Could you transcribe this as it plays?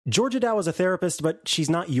Georgia Dow is a therapist, but she's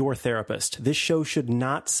not your therapist. This show should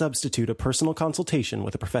not substitute a personal consultation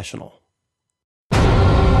with a professional.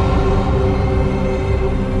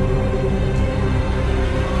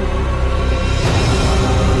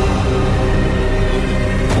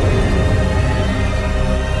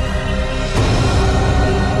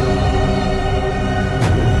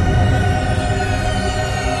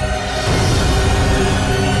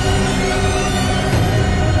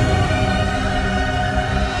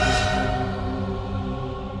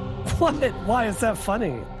 What? Why is that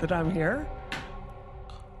funny that I'm here?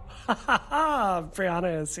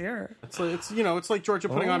 Brianna is here. It's like Georgia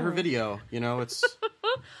putting on her video. It's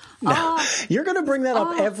You're going to bring that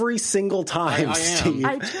up every single time, I Steve.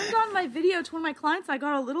 I turned on my video to one of my clients. I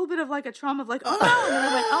got a little bit of like a trauma of like, oh no, and then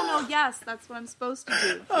I went, oh no, yes, that's what I'm supposed to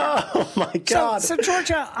do. Yeah. Oh my God! So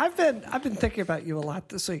Georgia, I've been thinking about you a lot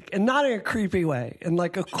this week, and not in a creepy way, in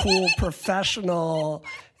like a cool professional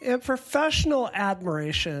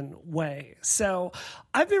admiration way. So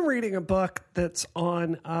I've been reading a book that's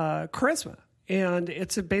on charisma. And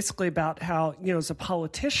it's basically about how, as a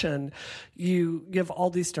politician, you give all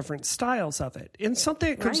these different styles of it. And something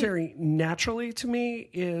that comes very naturally to me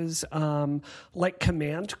is like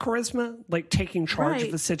command charisma, like taking charge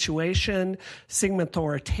of a situation, seeming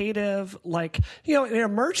authoritative, like, in an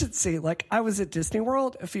emergency. Like I was at Disney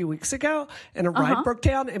World a few weeks ago and a ride broke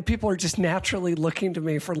down and people are just naturally looking to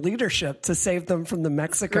me for leadership to save them from the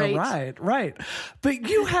Mexico ride. Right. But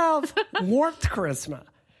you have warmth charisma.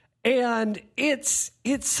 And it's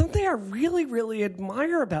something I really, really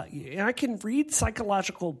admire about you. And I can read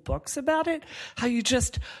psychological books about it, how you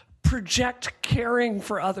just project caring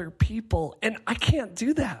for other people. And I can't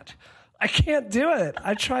do that. I can't do it.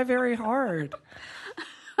 I try very hard.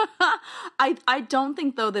 I don't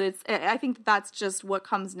think, though, that I think that's just what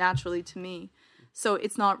comes naturally to me. So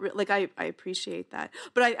it's not like I appreciate that.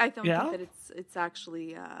 But I don't think that it's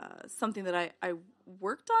actually something that I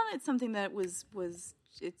worked on. It's something that was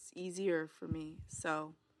it's easier for me,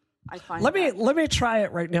 so I find. Let me try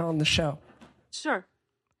it right now on the show. Sure.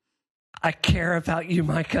 I care about you,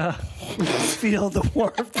 Micah. Feel the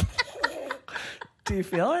warmth. Do you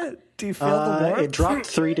feel it? Do you feel the warmth? It dropped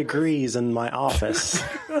 3 degrees in my office.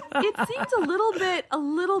 It seems a little bit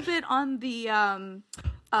on the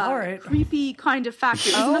all right. creepy kind of factor.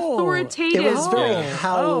 It was an authoritative. It was very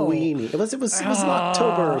Halloween-y. It was in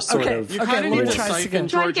October, sort of. You kind of need to siphon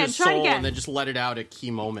Georgia's soul again. and then just let it out at key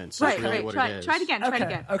moments. Right. What it is. Try it again.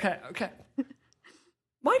 Okay.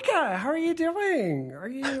 Micah, how are you doing?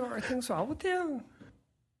 Are things well with you?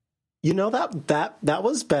 That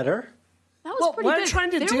was better. That was pretty what good. I'm trying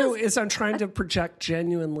to do is I'm trying to project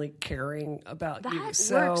genuinely caring about you. That works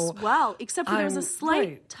well, except for there was a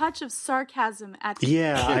slight touch of sarcasm at the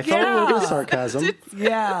end. I felt a little bit of sarcasm.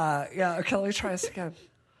 Yeah. Okay, let me try this again.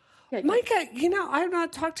 Micah, I've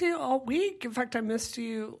not talked to you all week. In fact, I missed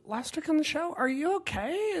you last week on the show. Are you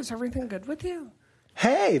okay? Is everything good with you?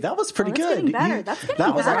 Hey, that was pretty good.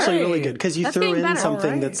 That was actually really good because you threw in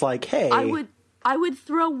something that's like, hey. I would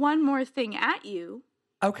throw one more thing at you.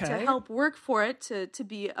 Okay. To help work for it to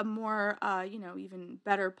be a more, even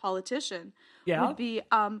better politician. Yeah. Would be,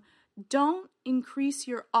 don't increase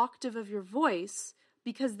your octave of your voice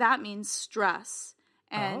because that means stress.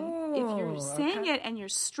 And if you're saying it and you're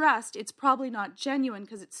stressed, it's probably not genuine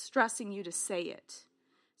because it's stressing you to say it.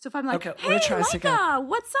 So if I'm like, hey, Micah,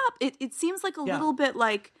 what's up? It seems like a little bit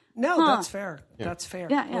like, no, that's fair. Yeah. That's fair.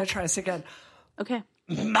 Yeah. Let me try this again. Okay.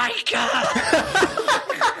 Micah!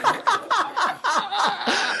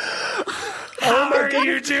 How are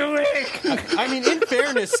you doing? I mean, in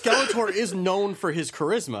fairness, Skeletor is known for his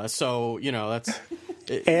charisma, so that's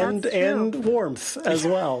and warmth as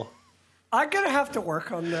well. I'm gonna have to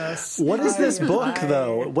work on this. What is this book,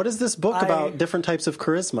 though? What is this book about different types of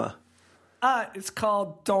charisma? It's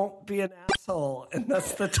called "Don't Be an Asshole," and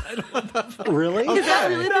that's the title of the book. Really? Is that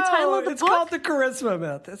really the title of the book? It's called The Charisma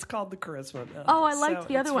Myth. Oh, I liked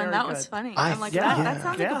the other one. That was funny. I'm like, that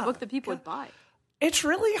sounds like a book that people would buy. It's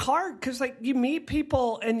really hard because you meet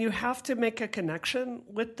people and you have to make a connection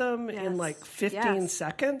with them in 15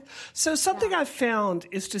 seconds. So something I've found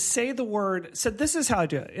is to say the word. So this is how I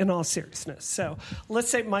do it in all seriousness. So let's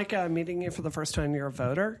say, Micah, I'm meeting you for the first time. You're a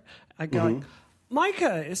voter. I go,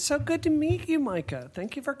 Micah, it's so good to meet you, Micah.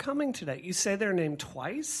 Thank you for coming today. You say their name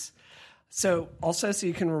twice. So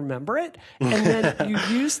you can remember it. And then you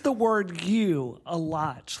use the word you a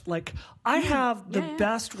lot. Like, I have the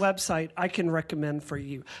best website I can recommend for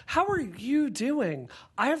you. How are you doing?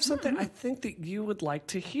 I have something I think that you would like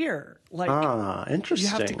to hear. Interesting.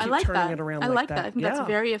 You have to keep turning it around I like that. I think that's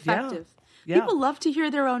very effective. Yeah. People love to hear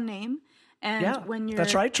their own name. And Yeah, when you're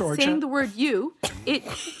that's right, Georgia. saying the word you, it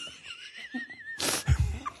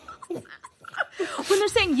when they're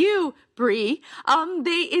saying you, Brie,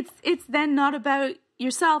 it's then not about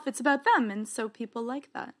yourself, it's about them, and so people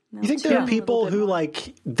like that. You think there are people who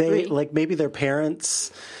maybe their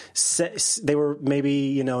parents they were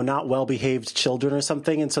maybe not well behaved children or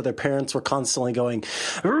something, and so their parents were constantly going,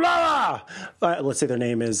 "Rah!" Let's say their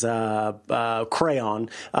name is Crayon,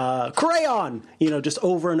 just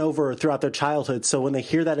over and over throughout their childhood. So when they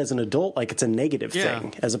hear that as an adult, like it's a negative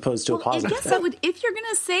thing as opposed to a positive. I guess that would, if you're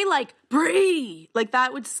gonna say like Brie, like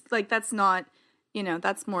that would that's not.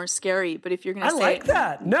 That's more scary. But if you're going to say... I like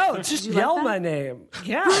that. No, just yell my name.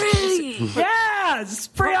 Yeah. Brie! Yeah,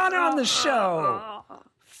 just Brianna on the show.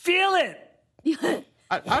 Feel it.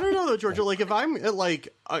 I don't know, though, Georgia. Like, if I'm,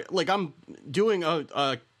 I'm doing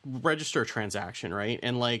a register transaction, right?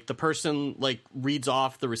 And, like, the person, like, reads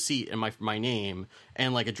off the receipt and my name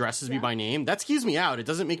and, like, addresses me by name, that skews me out. It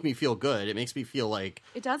doesn't make me feel good. It makes me feel like...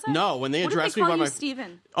 It doesn't? No, when they address me by my...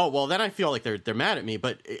 Steven? Oh, well, then I feel like they're mad at me.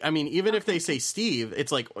 But, I mean, even if they say Steve,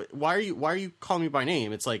 it's like, why are you calling me by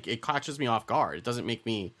name? It's like, it catches me off guard. It doesn't make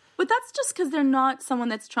me... But that's just because they're not someone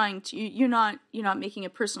that's trying to. You're not making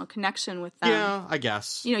a personal connection with them. Yeah, I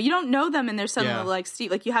guess. You don't know them, and they're suddenly like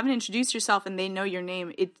Steve. Like you haven't introduced yourself, and they know your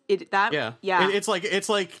name. Yeah. It's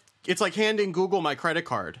like handing Google my credit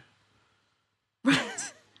card.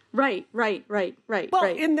 Right. Well,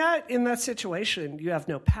 in that situation, you have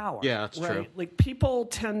no power. Yeah, that's true. Like people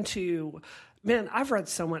tend to. Man, I've read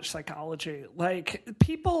so much psychology. Like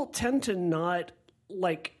people tend to not.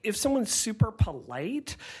 Like, if someone's super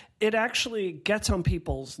polite, it actually gets on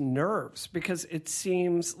people's nerves because it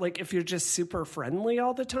seems like if you're just super friendly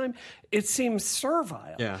all the time, it seems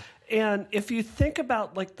servile. Yeah. And if you think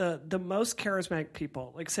about, like, the most charismatic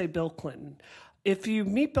people, like, say, Bill Clinton, if you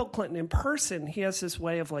meet Bill Clinton in person, he has this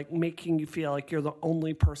way of, like, making you feel like you're the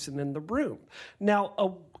only person in the room. Now,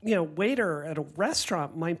 a waiter at a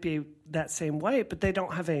restaurant might be that same way, but they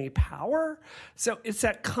don't have any power. So it's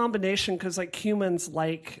that combination because like humans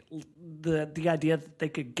like the idea that they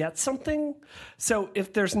could get something. So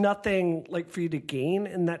if there's nothing like for you to gain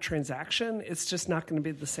in that transaction, it's just not going to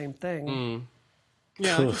be the same thing.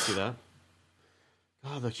 Yeah, I can see that.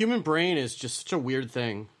 Oh, the human brain is just such a weird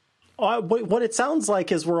thing. What it sounds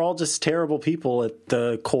like is we're all just terrible people at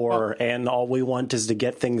the core, and all we want is to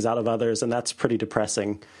get things out of others, and that's pretty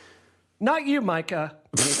depressing. Not you, Micah.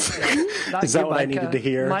 Is that what I needed to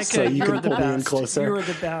hear? Micah, so you can pull me in closer. You're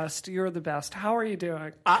the best. You're the best. How are you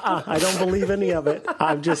doing? I don't believe any of it.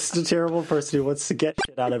 I'm just a terrible person who wants to get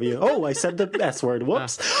shit out of you. Oh, I said the S word.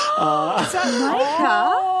 Whoops. Is that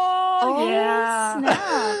Micah? Oh, yeah.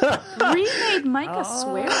 Snap. Brie made Micah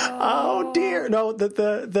swear. Oh dear. No,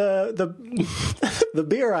 the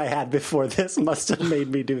beer I had before this must have made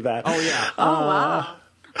me do that. Oh yeah. Wow.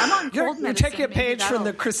 I'm on cold You're medicine. taking a page from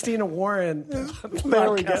the Christina Warren There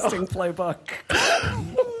we go. podcasting playbook.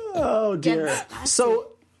 Oh dear.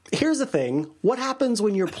 So here's the thing. What happens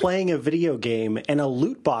when you're playing a video game and a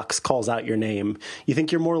loot box calls out your name? You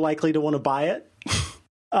think you're more likely to want to buy it?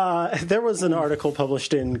 There was an article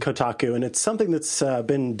published in Kotaku, and it's something that's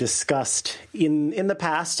been discussed in the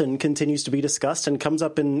past and continues to be discussed and comes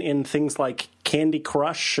up in things like Candy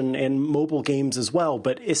Crush and mobile games as well,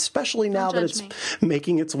 but especially now that it's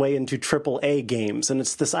making its way into AAA games. And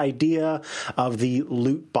it's this idea of the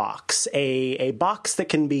loot box, a box that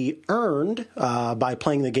can be earned by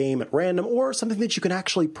playing the game at random, or something that you can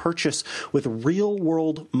actually purchase with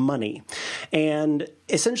real-world money. And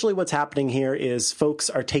essentially what's happening here is folks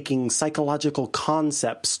are taking psychological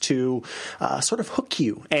concepts to sort of hook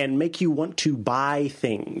you and make you want to buy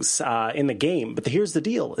things in the game. But here's the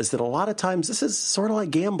deal, is that a lot of times this is sort of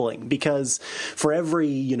like gambling, because for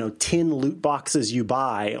every 10 loot boxes you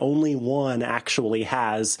buy, only one actually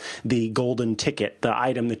has the golden ticket, the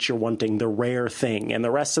item that you're wanting, the rare thing. And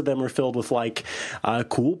the rest of them are filled with like a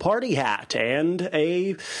cool party hat and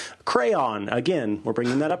a crayon. Again, we're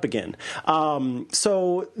bringing that up again.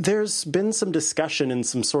 So there's been some discussion and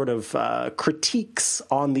some sort of critiques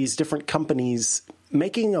on these different companies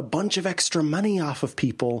making a bunch of extra money off of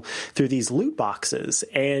people through these loot boxes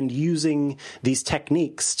and using these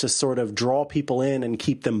techniques to sort of draw people in and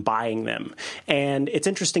keep them buying them. And it's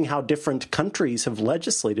interesting how different countries have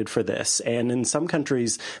legislated for this. And in some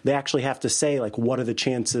countries, they actually have to say, like, what are the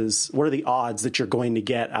chances, what are the odds that you're going to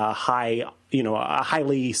get a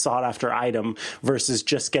highly sought after item versus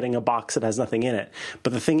just getting a box that has nothing in it.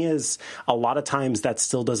 But the thing is, a lot of times that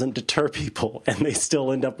still doesn't deter people, and they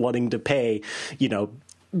still end up wanting to pay,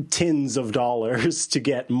 tens of dollars to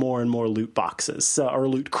get more and more loot boxes, or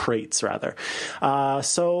loot crates rather.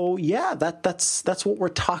 So yeah, that's what we're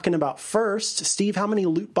talking about first. Steve, how many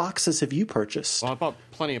loot boxes have you purchased? Well, I bought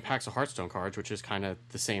plenty of packs of Hearthstone cards, which is kind of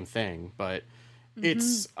the same thing, but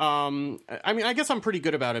it's I mean, I guess I'm pretty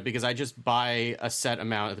good about it because I just buy a set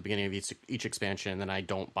amount at the beginning of each expansion, and then I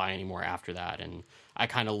don't buy any more after that, and I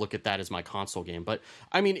kind of look at that as my console game. But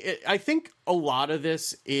I mean, I think a lot of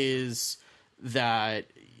this is that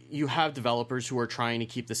you have developers who are trying to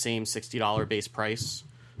keep the same $60 base price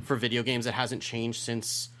for video games that hasn't changed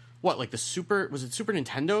since like the Super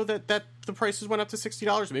Nintendo that the prices went up to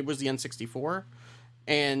 $60? Maybe it was the N64.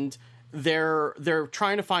 And they're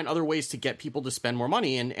trying to find other ways to get people to spend more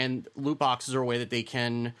money, and loot boxes are a way that they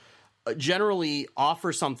can generally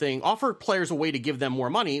offer players a way to give them more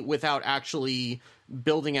money without actually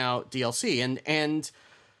building out DLC. And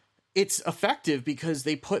it's effective because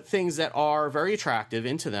they put things that are very attractive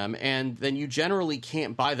into them, and then you generally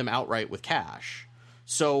can't buy them outright with cash.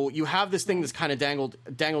 So you have this thing that's kind of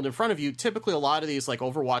dangled in front of you. Typically, a lot of these, like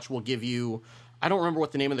Overwatch, will give you, I don't remember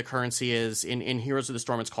what the name of the currency is. In Heroes of the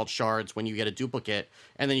Storm, it's called shards when you get a duplicate,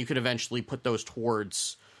 and then you could eventually put those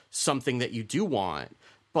towards something that you do want.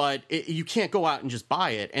 But you can't go out and just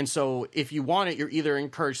buy it. And so if you want it, you're either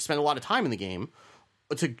encouraged to spend a lot of time in the game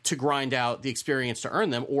to grind out the experience to earn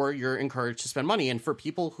them, or you're encouraged to spend money. And for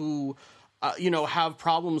people who have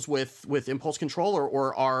problems with impulse control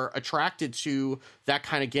or are attracted to that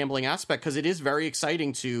kind of gambling aspect, because it is very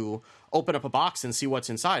exciting to open up a box and see what's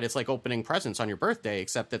inside. It's like opening presents on your birthday,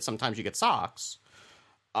 except that sometimes you get socks.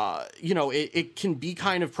 It can be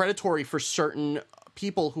kind of predatory for certain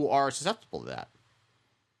people who are susceptible to that.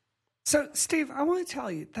 So, Steve, I want to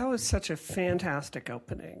tell you, that was such a fantastic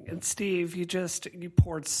opening. And, Steve, you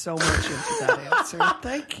poured so much into that answer.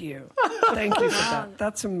 Thank you. Thank you for that.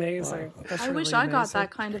 That's amazing. That's I really wish I amazing. got that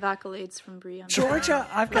kind of accolades from Brie. Georgia,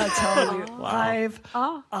 I've got to tell you,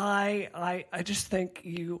 Wow. I just think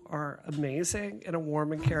you are amazing and a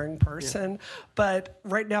warm and caring person. Yeah. But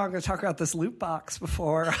right now I'm going to talk about this loot box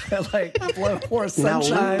before I blow more sunshine.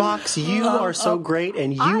 Now, loot box, you are so great,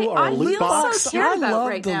 and you are a loot box. So scared about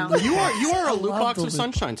right now. You are a loot box of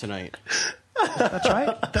sunshine tonight. That's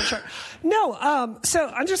right. No, so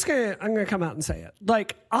I'm gonna come out and say it.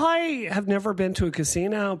 Like, I have never been to a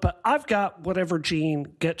casino, but I've got whatever gene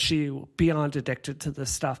gets you beyond addicted to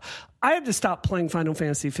this stuff. I had to stop playing Final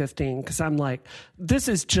Fantasy 15 because I'm like, this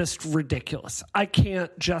is just ridiculous. I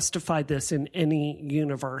can't justify this in any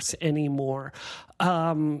universe anymore.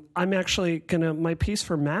 I'm actually my piece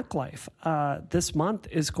for Mac Life this month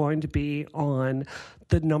is going to be on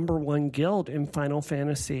the number one guild in Final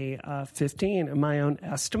Fantasy 15, and my own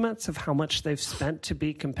estimates of how much they've spent to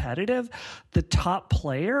be competitive. The top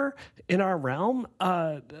player in our realm,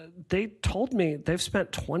 they told me they've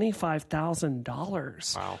spent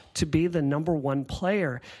 $25,000 to be the number one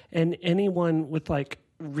player, and anyone with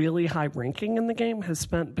really high ranking in the game has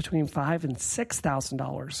spent between $5,000 and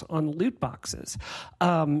 $6,000 on loot boxes.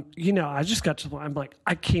 I just got to the point, I'm like,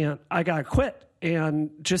 I gotta quit. And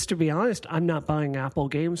just to be honest, I'm not buying Apple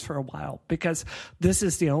games for a while because this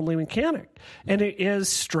is the only mechanic. And it is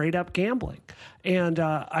straight up gambling. And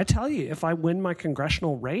I tell you, if I win my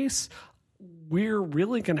congressional race, we're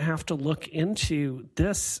really going to have to look into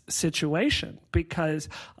this situation because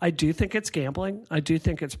I do think it's gambling. I do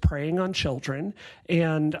think it's preying on children.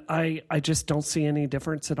 And I just don't see any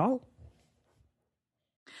difference at all.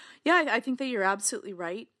 Yeah, I think that you're absolutely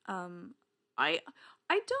right. I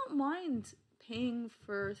don't mind paying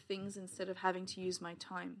for things instead of having to use my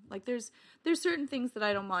time. Like there's certain things that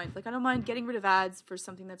I don't mind. Like I don't mind getting rid of ads for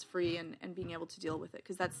something that's free and being able to deal with it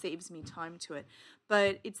because that saves me time to it.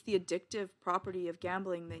 But it's the addictive property of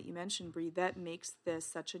gambling that you mentioned, Brie, that makes this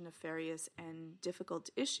such a nefarious and difficult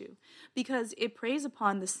issue because it preys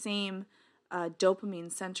upon the same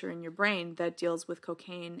dopamine center in your brain that deals with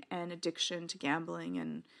cocaine and addiction to gambling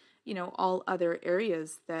and all other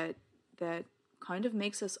areas that kind of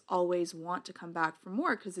makes us always want to come back for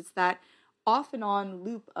more because it's that off and on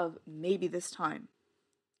loop of maybe this time.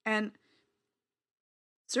 And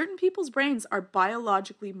certain people's brains are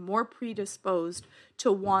biologically more predisposed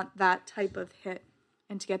to want that type of hit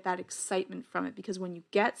and to get that excitement from it because when you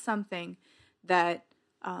get something that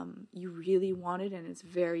you really wanted and is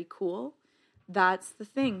very cool, that's the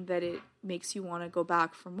thing that it makes you want to go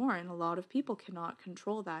back for more. And a lot of people cannot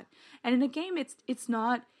control that. And in a game, it's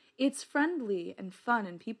friendly and fun,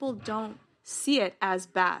 and people don't see it as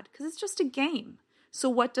bad because it's just a game. So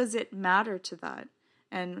what does it matter to that?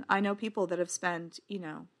 And I know people that have spent,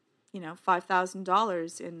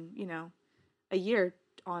 $5,000 in, a year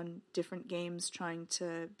on different games trying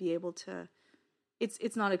to be able to,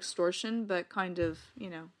 it's not extortion, but kind of,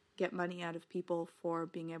 get money out of people for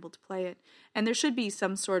being able to play it. And there should be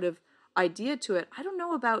some sort of idea to it. I don't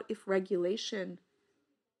know about if regulation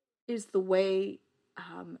is the way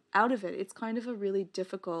out of it. It's kind of a really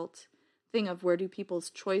difficult thing of where do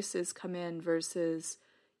people's choices come in versus,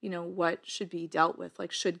 what should be dealt with.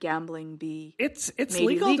 Like, should gambling be It's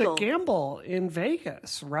legal to gamble in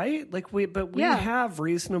Vegas, right? We have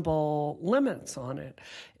reasonable limits on it.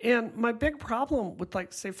 And my big problem with,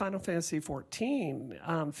 say, Final Fantasy 15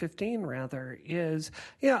 rather, is,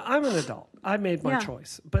 I'm an adult. I made my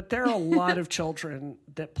choice. But there are a lot of children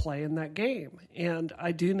that play in that game. And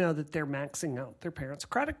I do know that they're maxing out their parents'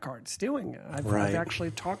 credit cards doing it. I've actually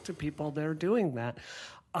talked to people that are doing that.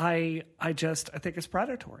 I think it's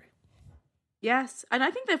predatory. Yes. And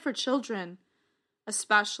I think that for children,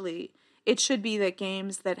 especially, it should be that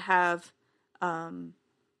games that have, and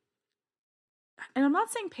I'm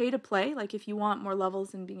not saying pay to play, like if you want more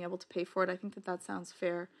levels and being able to pay for it, I think that sounds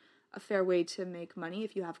fair, a fair way to make money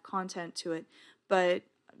if you have content to it. But,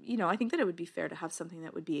 I think that it would be fair to have something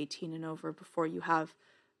that would be 18 and over before you have,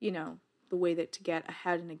 the way that to get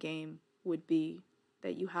ahead in a game would be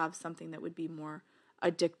that you have something that would be more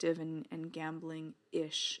addictive and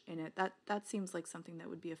gambling-ish in it. That seems like something that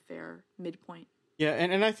would be a fair midpoint. Yeah,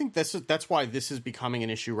 and I think that's why this is becoming an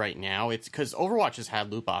issue right now. It's because Overwatch has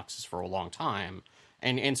had loot boxes for a long time,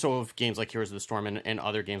 and so have games like Heroes of the Storm and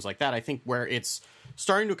other games like that. I think where it's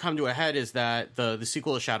starting to come to a head is that the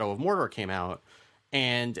sequel to Shadow of Mordor came out,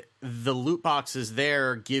 and the loot boxes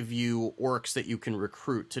there give you orcs that you can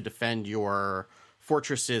recruit to defend your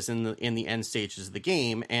fortresses in the end stages of the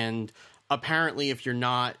game. And apparently, if you're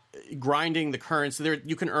not grinding the currency,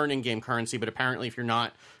 you can earn in-game currency, but apparently if you're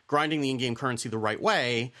not grinding the in-game currency the right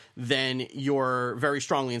way, then you're very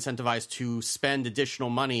strongly incentivized to spend additional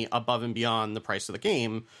money above and beyond the price of the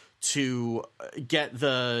game to get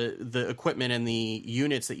the equipment and the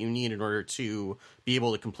units that you need in order to be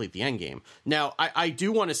able to complete the end game. Now, I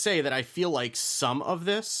do want to say that I feel like some of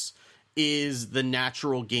this is the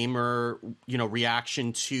natural gamer,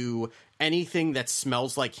 reaction to anything that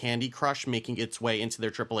smells like Candy Crush making its way into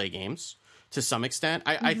their AAA games to some extent.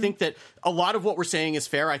 I think that a lot of what we're saying is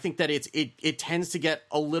fair. I think that it tends to get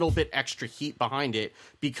a little bit extra heat behind it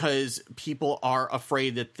because people are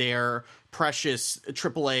afraid that their precious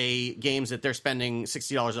AAA games that they're spending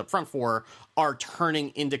 $60 up front for are turning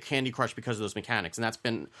into Candy Crush because of those mechanics. And that's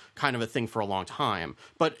been kind of a thing for a long time.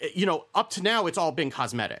 But, up to now, it's all been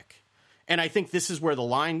cosmetic. And I think this is where the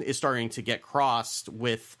line is starting to get crossed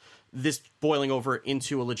with this boiling over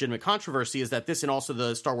into a legitimate controversy, is that this and also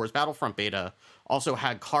the Star Wars Battlefront beta also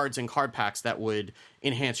had cards and card packs that would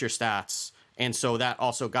enhance your stats. And so that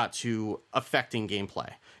also got to affecting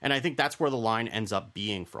gameplay. And I think that's where the line ends up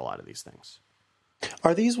being for a lot of these things.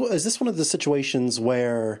 Is this one of the situations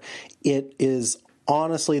where it is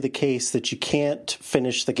honestly the case that you can't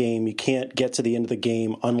finish the game, you can't get to the end of the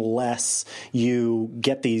game unless you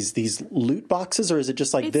get these loot boxes, or is it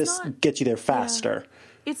just like gets you there faster?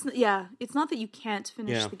 Yeah. It's not that you can't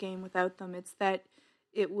finish the game without them. It's that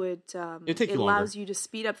it allows you to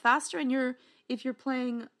speed up faster. And if you're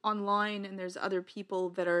playing online and there's other people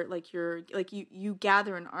that are you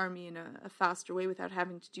gather an army in a faster way without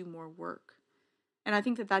having to do more work. And I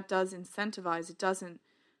think that does incentivize. It doesn't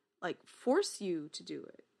force you to do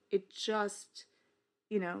it. It just,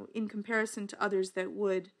 in comparison to others they're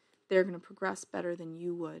going to progress better than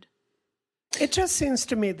you would. It just seems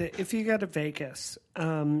to me that if you go to Vegas,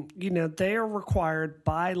 they are required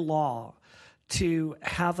by law to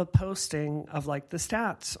have a posting of the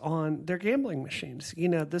stats on their gambling machines.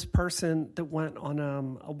 This person that went on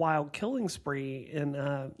a wild killing spree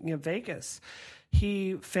in Vegas,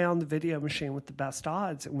 he found the video machine with the best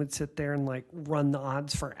odds and would sit there and run the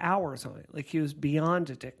odds for hours on it. He was beyond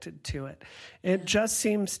addicted to it. It just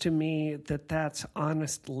seems to me that that's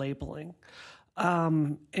honest labeling.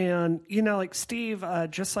 And Steve,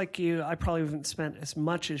 just like you, I probably haven't spent as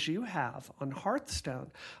much as you have on Hearthstone,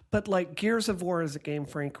 but Gears of War is a game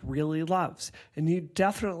Frank really loves, and you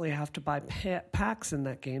definitely have to buy packs in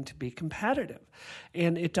that game to be competitive,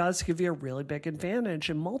 and it does give you a really big advantage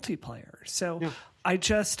in multiplayer. So I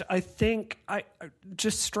think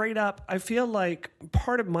straight up, I feel like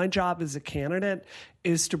part of my job as a candidate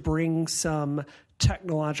is to bring some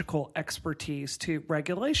technological expertise to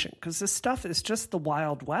regulation, because this stuff is just the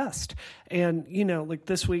Wild West. And, like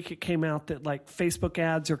this week it came out that like Facebook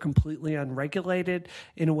ads are completely unregulated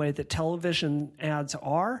in a way that television ads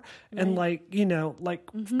are. Right.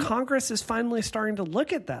 And Congress is finally starting to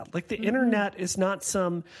look at that. Like the internet is not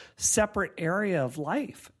some separate area of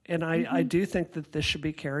life. And I do think that this should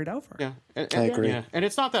be carried over. Yeah, I agree. Yeah. And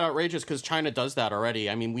it's not that outrageous because China does that already.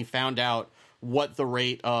 I mean, we found out what the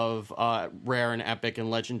rate of rare and epic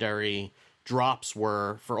and legendary drops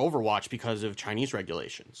were for Overwatch because of Chinese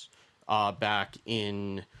regulations back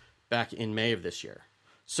in May of this year.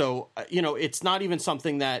 So, it's not even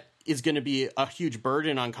something that is going to be a huge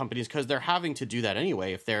burden on companies because they're having to do that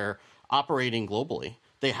anyway. If they're operating globally,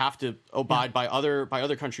 they have to abide by other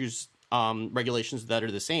countries' regulations that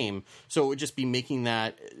are the same. So it would just be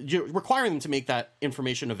requiring them to make that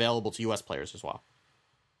information available to U.S. players as well.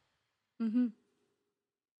 Mm-hmm.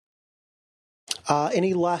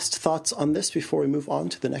 Any last thoughts on this before we move on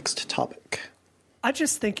to the next topic? I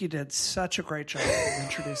just think you did such a great job of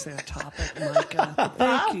introducing that topic, Micah.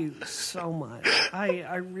 Thank you so much.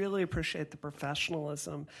 I really appreciate the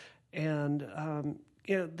professionalism and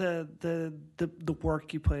the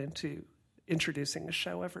work you put into introducing the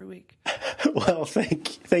show every week. Well,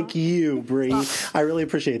 thank you, Bree. I really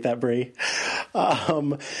appreciate that, Bree.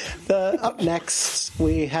 Up next,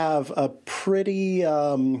 we have a pretty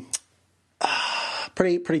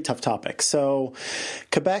tough topic. So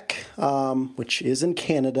Quebec, which is in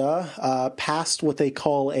Canada, passed what they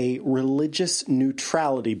call a religious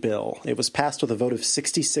neutrality bill. It was passed with a vote of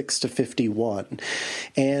 66-51.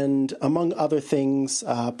 And among other things,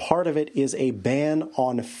 part of it is a ban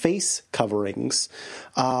on face coverings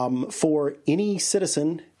for any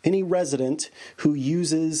citizen, any resident who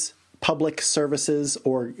uses public services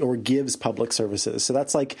or gives public services. So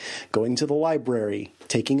that's like going to the library,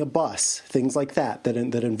 taking a bus, things like that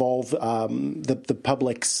involve the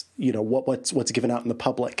public's, what's given out in the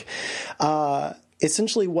public.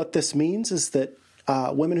 Essentially what this means is that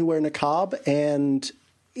women who wear niqab and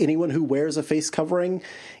anyone who wears a face covering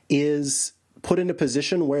is put in a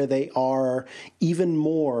position where they are even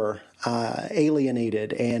more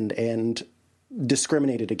alienated and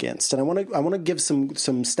discriminated against. And I want to give some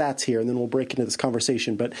stats here, and then we'll break into this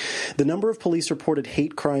conversation. But the number of police reported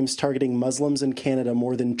hate crimes targeting Muslims in Canada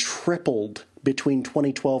more than tripled between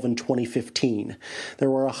 2012 and 2015. There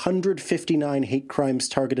were 159 hate crimes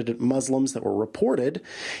targeted at Muslims that were reported,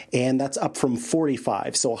 and that's up from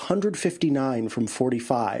 45. So 159 from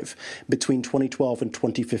 45 between 2012 and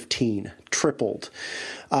 2015, tripled.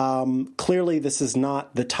 Clearly, this is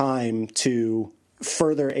not the time to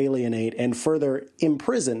further alienate and further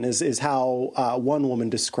imprison is how one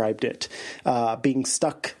woman described it, being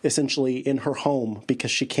stuck essentially in her home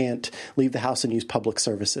because she can't leave the house and use public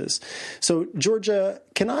services. So, Georgia,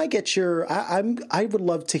 can I get I would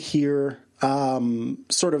love to hear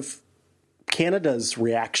sort of Canada's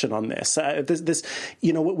reaction on this.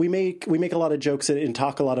 We make a lot of jokes and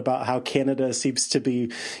talk a lot about how Canada seems to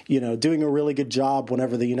be, doing a really good job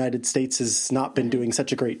whenever the United States has not been doing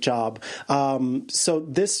such a great job. So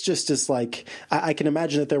this just is like, I can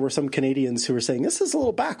imagine that there were some Canadians who were saying this is a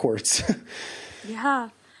little backwards. Yeah.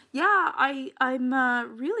 I'm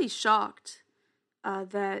really shocked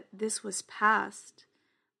that this was passed,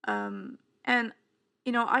 and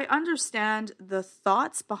I understand the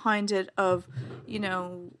thoughts behind it of,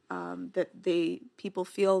 that people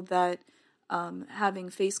feel that having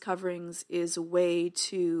face coverings is a way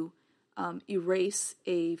to erase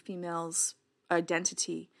a female's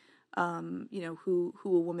identity, who a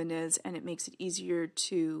woman is, and it makes it easier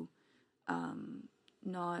to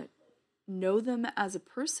not know them as a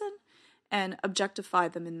person and objectify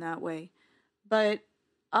them in that way. But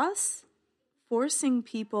us forcing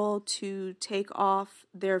people to take off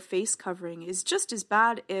their face covering is just as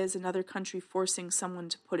bad as another country forcing someone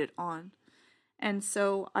to put it on. And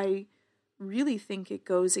so I really think it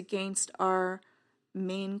goes against our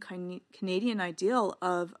main Canadian ideal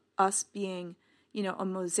of us being, a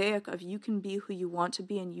mosaic of you can be who you want to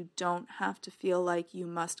be and you don't have to feel like you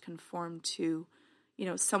must conform to,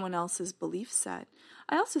 someone else's belief set.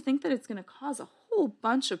 I also think that it's going to cause a whole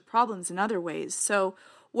bunch of problems in other ways. So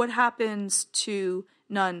what happens to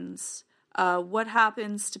nuns? What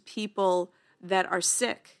happens to people that are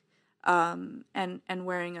sick and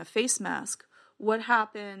wearing a face mask? What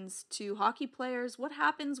happens to hockey players? What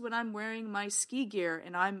happens when I'm wearing my ski gear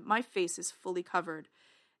and my face is fully covered?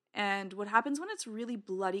 And what happens when it's really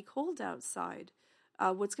bloody cold outside?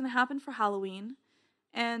 What's going to happen for Halloween?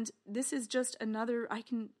 And this is just another, I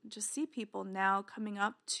can just see people now coming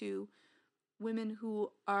up to women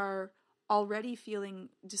who are already feeling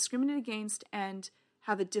discriminated against and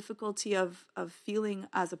have a difficulty of feeling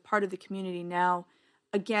as a part of the community now,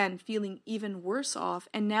 again, feeling even worse off,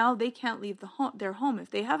 and now they can't leave their home if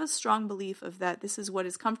they have a strong belief of that this is what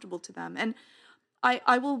is comfortable to them. And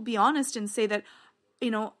I will be honest and say that,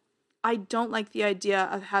 I don't like the idea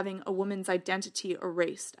of having a woman's identity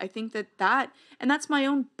erased. I think and that's my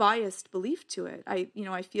own biased belief to it.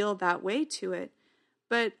 I feel that way to it,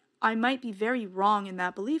 but I might be very wrong in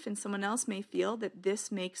that belief, and someone else may feel that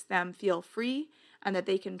this makes them feel free and that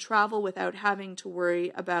they can travel without having to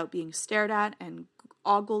worry about being stared at and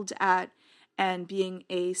ogled at and being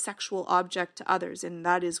a sexual object to others. And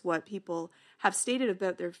that is what people have stated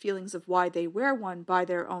about their feelings of why they wear one by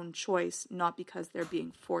their own choice, not because they're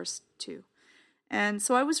being forced to. And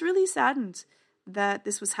so I was really saddened that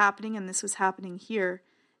this was happening and this was happening here.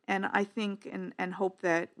 And I think and hope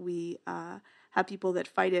that we have people that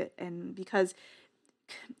fight it. And because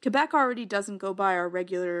Quebec already doesn't go by our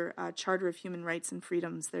regular Charter of Human Rights and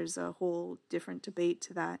Freedoms, there's a whole different debate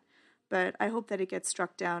to that. But I hope that it gets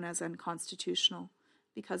struck down as unconstitutional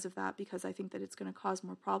because of that, because I think that it's going to cause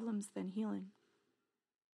more problems than healing.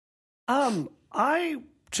 I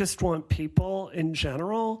just want people in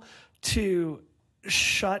general to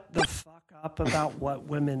shut the fuck up about what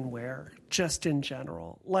women wear, just in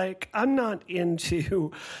general. Like, I'm not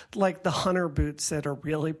into, like, the hunter boots that are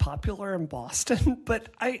really popular in Boston, but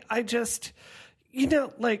I just,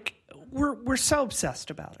 like, we're so obsessed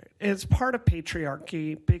about it. It's part of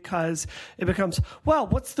patriarchy because it becomes, well,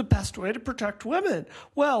 what's the best way to protect women?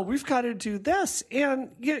 Well, we've got to do this. And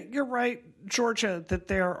you're right, Georgia, that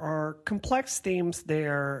there are complex themes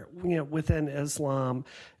there, within Islam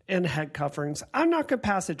and head coverings. I'm not going to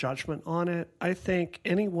pass a judgment on it. I think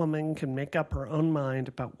any woman can make up her own mind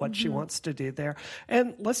about what she wants to do there.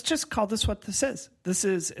 And let's just call this what this is. This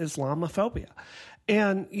is Islamophobia.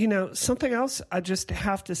 And, something else I just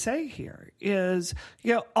have to say here is,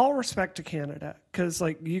 all respect to Canada, because,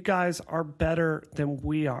 like, you guys are better than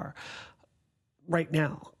we are right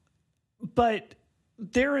now. But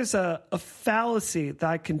there is a fallacy that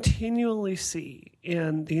I continually see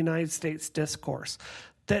in the United States discourse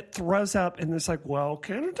that throws up and it's like, well,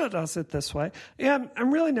 Canada does it this way. And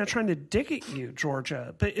I'm really not trying to dig at you,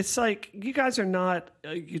 Georgia, but it's like, you guys are not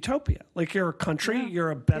a utopia. Like, you're a country,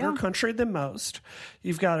 you're a better country than most.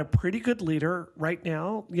 You've got a pretty good leader right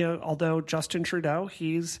now, although Justin Trudeau,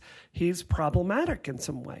 he's problematic in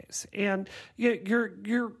some ways. And you're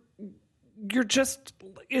just,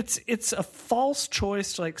 it's a false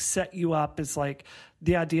choice to, like, set you up as, like,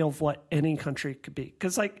 the ideal of what any country could be.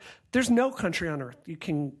 Because, like, there's no country on earth you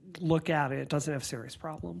can look at it doesn't have serious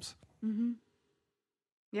problems. Mm-hmm.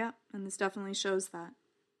 Yeah, and this definitely shows that.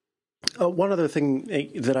 One other thing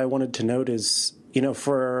that I wanted to note is,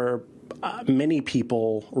 for many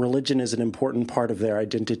people, religion is an important part of their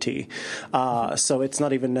identity. So it's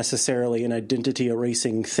not even necessarily an identity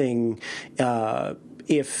erasing thing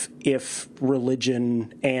if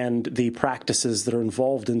religion and the practices that are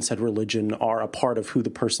involved in said religion are a part of who the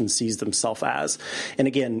person sees themselves as. And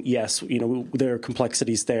again, yes, there are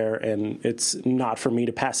complexities there, and it's not for me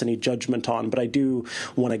to pass any judgment on, but I do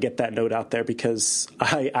want to get that note out there because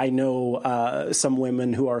I know some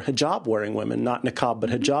women who are hijab-wearing women, not niqab, but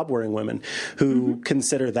hijab-wearing women, who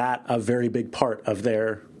consider that a very big part of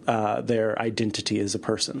their identity as a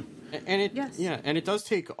person. And it does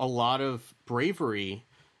take a lot of bravery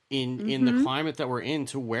in the climate that we're in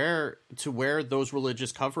to wear those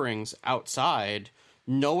religious coverings outside,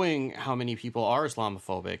 knowing how many people are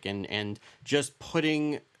Islamophobic and just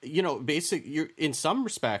putting, you're in some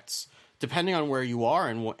respects, depending on where you are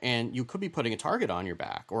and you could be putting a target on your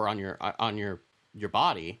back or on your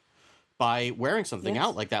body by wearing something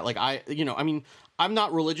out like that. Like I'm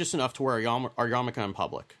not religious enough to wear a yarmulke in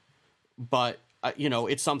public, but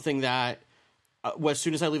it's something that as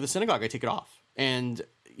soon as I leave the synagogue, I take it off. And,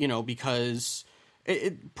 because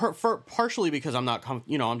partially because I'm not,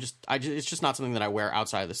 it's just not something that I wear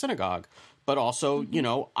outside of the synagogue. But also,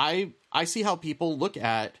 I see how people look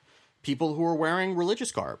at people who are wearing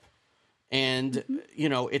religious garb. And,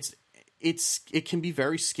 it can be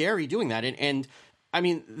very scary doing that. And I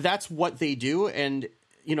mean, that's what they do. And,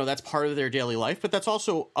 that's part of their daily life. But that's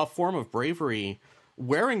also a form of bravery,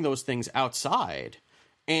 wearing those things outside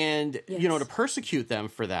and, to persecute them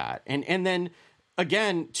for that. And then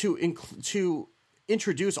again, to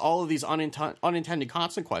introduce all of these unintended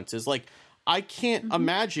consequences. Like, I can't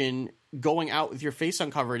imagine going out with your face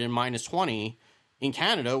uncovered in -20 in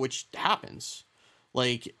Canada, which happens.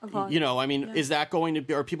 Like, is that going to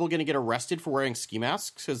be, are people going to get arrested for wearing ski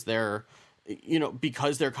masks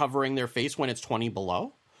because they're covering their face when it's 20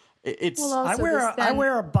 below? It's Well, also I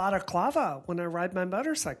wear a balaclava when I ride my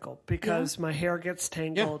motorcycle because my hair gets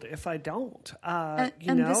tangled if I don't. And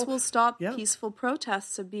this will stop peaceful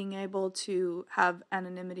protests of being able to have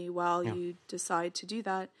anonymity while you decide to do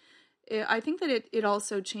that. I think that it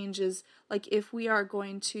also changes, like if we are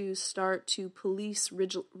going to start to police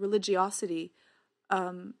religiosity,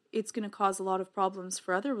 it's going to cause a lot of problems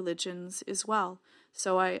for other religions as well.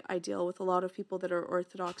 So I deal with a lot of people that are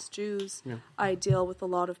Orthodox Jews. Yeah. I deal with a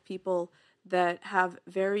lot of people that have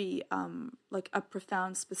very like a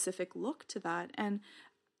profound specific look to that. And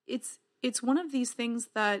it's one of these things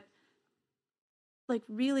that like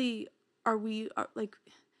really are like,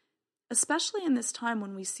 especially in this time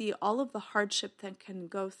when we see all of the hardship that can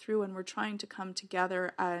go through and we're trying to come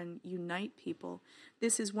together and unite people.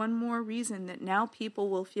 This is one more reason that now people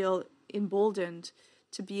will feel emboldened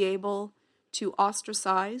to be able to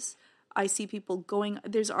ostracize. I see people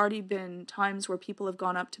there's already been times where people have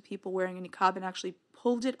gone up to people wearing a niqab and actually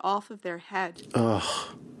pulled it off of their head.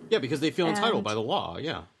 Ugh. Yeah, because they feel entitled by the law,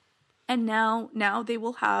 And now they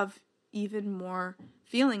will have even more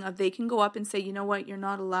feeling of they can go up and say, you know what, you're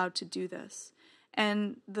not allowed to do this.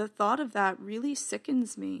 And the thought of that really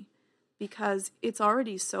sickens me because it's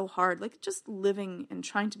already so hard. Like just living and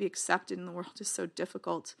trying to be accepted in the world is so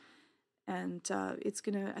difficult. And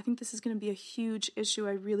I think this is going to be a huge issue.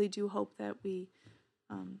 I really do hope that we,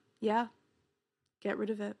 get rid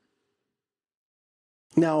of it.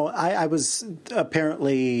 Now, I was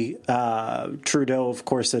apparently Trudeau, of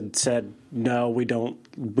course, had said no.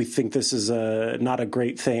 We think this is not a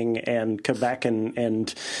great thing, and Quebec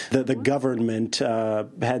and the government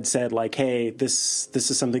had said like, hey, this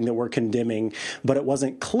is something that we're condemning, but it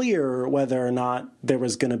wasn't clear whether or not there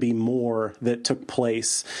was going to be more that took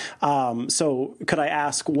place. So, could I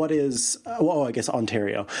ask, what is? I guess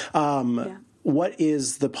Ontario. What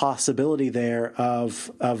is the possibility there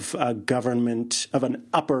of a government, of an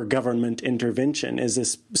upper government intervention? Is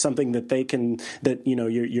this something that they can, that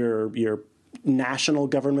your national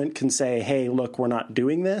government can say, hey, look, we're not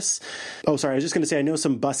doing this? Oh, sorry, I was just going to say, I know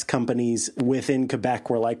some bus companies within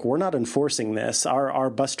Quebec were like, we're not enforcing this.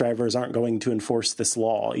 Our bus drivers aren't going to enforce this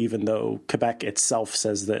law, even though Quebec itself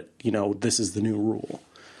says that, this is the new rule.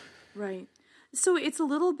 Right. So it's a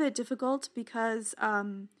little bit difficult because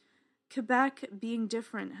Quebec, being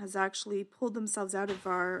different, has actually pulled themselves out of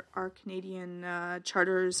our Canadian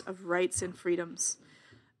charters of rights and freedoms.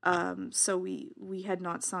 So we had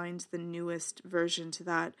not signed the newest version to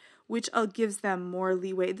that, which gives them more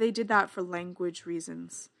leeway. They did that for language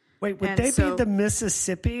reasons. Wait, would they be the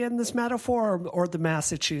Mississippi in this metaphor or the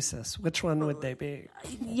Massachusetts? Which one would they be?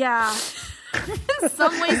 Yeah. In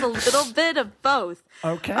some ways, a little bit of both.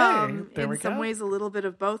 Okay. In some ways, a little bit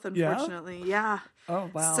of both, unfortunately. Yeah.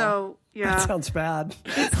 Oh, wow. So, yeah. That sounds bad.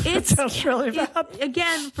 It sounds really bad.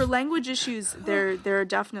 Again, for language issues, there are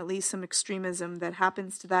definitely some extremism that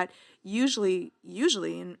happens to that. Usually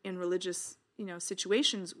in religious,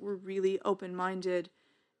 situations, we're really open-minded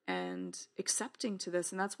and accepting to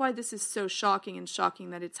this. And that's why this is so shocking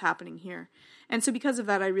that it's happening here. And so because of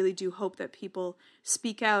that, I really do hope that people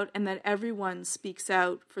speak out and that everyone speaks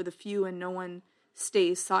out for the few and no one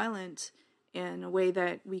stays silent in a way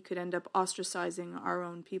that we could end up ostracizing our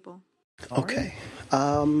own people. Okay.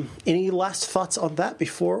 Any last thoughts on that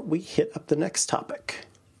before we hit up the next topic?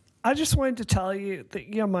 I just wanted to tell you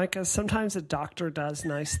that, Micah, sometimes a doctor does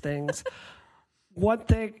nice things. One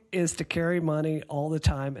thing is to carry money all the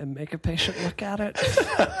time and make a patient look at it.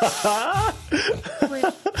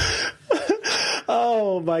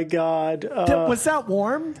 Oh my God! Was that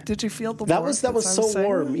warm? Did you feel the warmth? That was so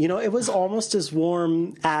warm. It was almost as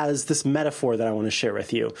warm as this metaphor that I want to share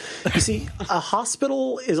with you. You see, a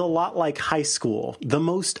hospital is a lot like high school. The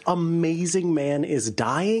most amazing man is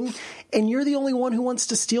dying, and you're the only one who wants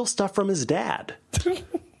to steal stuff from his dad.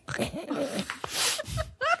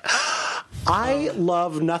 I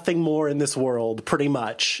love nothing more in this world, pretty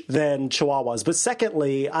much, than Chihuahuas. But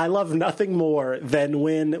secondly, I love nothing more than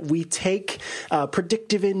when we take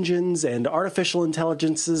predictive engines and artificial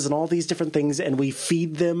intelligences and all these different things and we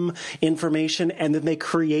feed them information and then they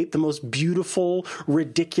create the most beautiful,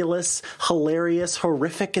 ridiculous, hilarious,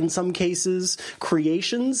 horrific in some cases,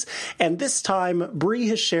 creations. And this time, Bree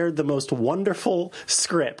has shared the most wonderful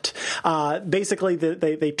script. Basically,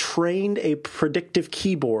 they trained a predictive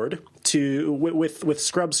keyboard with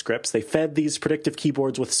Scrub scripts. They fed these predictive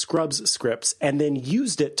keyboards with Scrubs scripts and then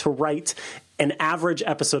used it to write an average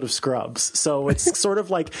episode of Scrubs. So it's sort of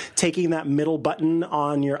like taking that middle button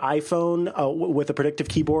on your iPhone with a predictive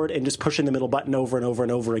keyboard and just pushing the middle button over and over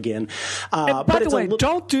and over again. And by the way,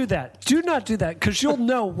 don't do that. Do not do that because you'll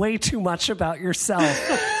know way too much about yourself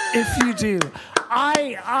if you do.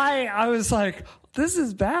 I was like, this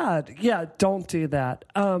is bad. Yeah, don't do that.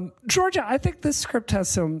 Georgia, I think this script has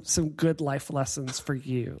some good life lessons for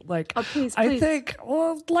you. Like, please. I think,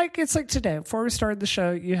 well, like it's like today, before we started the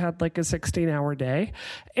show, you had like a 16-hour day.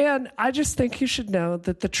 And I just think you should know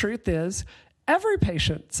that the truth is every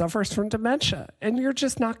patient suffers from dementia, and you're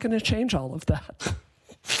just not going to change all of that.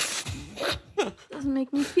 Doesn't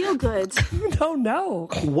make me feel good. No.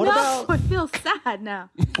 I feel sad now.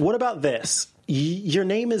 What about this? Your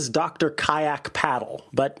name is Dr. Kayak Paddle,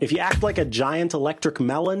 but if you act like a giant electric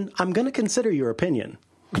melon, I'm going to consider your opinion.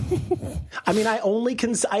 I mean, I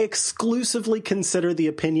exclusively consider the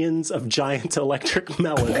opinions of giant electric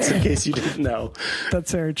melons, in case you didn't know.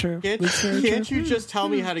 That's very true. Can't you just tell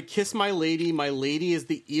me how to kiss my lady? My lady is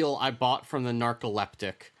the eel I bought from the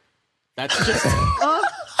narcoleptic. That's just...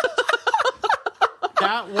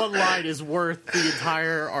 That one line is worth the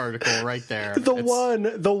entire article right there. The one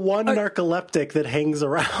narcoleptic that hangs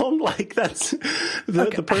around, like that's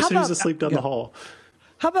the person who's asleep down the hall.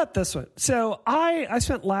 How about this one? So I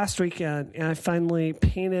spent last weekend and I finally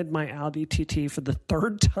painted my Audi TT for the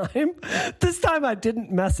third time. This time I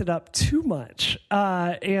didn't mess it up too much.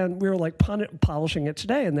 And we were like polishing it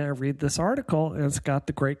today. And then I read this article and it's got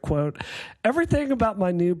the great quote, "Everything about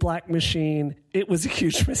my new black machine, it was a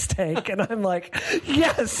huge mistake." And I'm like,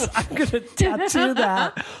 yes, I'm going to tattoo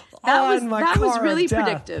that on my car. That was really death.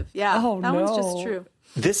 predictive. Yeah, oh, that no. one's just true.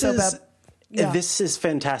 This is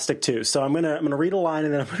fantastic too. So I'm gonna read a line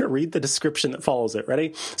and then I'm gonna read the description that follows it.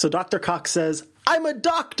 Ready? So Dr. Cox says, "I'm a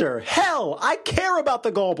doctor. Hell, I care about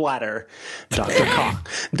the gallbladder."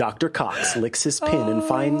 Dr. Cox licks his pin and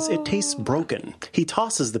finds it tastes broken. He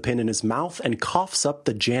tosses the pin in his mouth and coughs up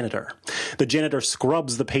the janitor. The janitor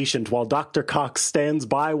scrubs the patient while Dr. Cox stands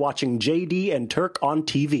by watching JD and Turk on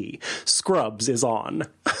TV. Scrubs is on.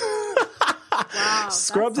 Wow,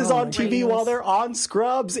 Scrubs is on TV while they're on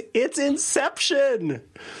Scrubs. It's Inception.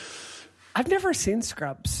 I've never seen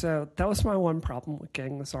Scrubs, so that was my one problem with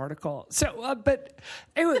getting this article. So, but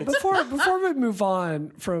anyway, before we move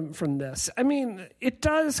on from this, I mean, it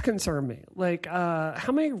does concern me. Like,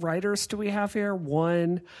 how many writers do we have here?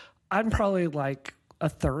 One. I'm probably like a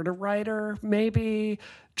third a writer, maybe.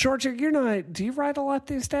 Georgia, you're not. Do you write a lot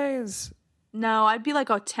these days? No, I'd be like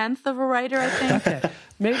a 10th of a writer, I think. Okay.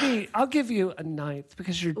 Maybe I'll give you a 9th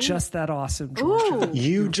because you're just that awesome, Georgia.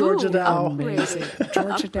 Georgia Dow. Amazing.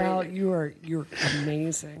 Georgia Dow, you're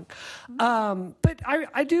amazing. But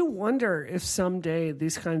I do wonder if someday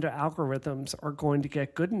these kind of algorithms are going to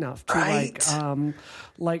get good enough to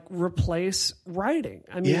like replace writing.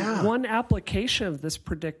 I mean, one application of this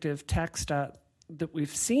predictive text that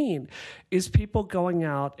we've seen is people going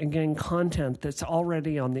out and getting content that's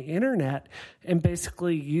already on the internet and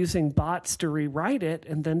basically using bots to rewrite it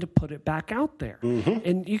and then to put it back out there. Mm-hmm.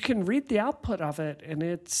 And you can read the output of it and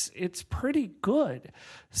it's pretty good.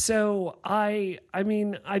 So I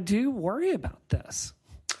mean, I do worry about this.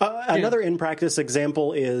 Another in-practice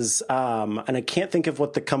example is, and I can't think of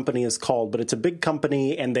what the company is called, but it's a big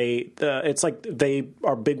company, and it's like they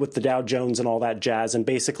are big with the Dow Jones and all that jazz, and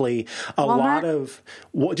basically lot of.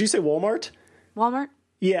 What, did you say Walmart? Walmart?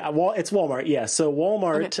 Yeah, well, it's Walmart. Yeah, so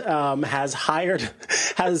Walmart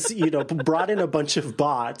has brought in a bunch of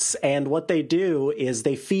bots, and what they do is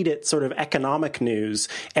they feed it sort of economic news,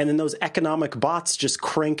 and then those economic bots just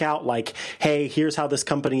crank out like, "Hey, here's how this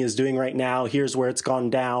company is doing right now. Here's where it's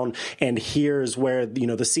gone down, and here's where the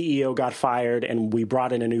CEO got fired, and we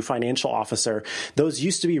brought in a new financial officer." Those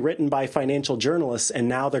used to be written by financial journalists, and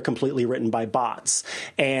now they're completely written by bots,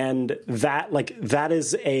 and that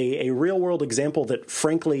is a real world example that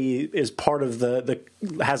frankly is part of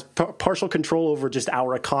has partial control over just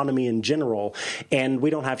our economy in general, and we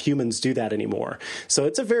don't have humans do that anymore. So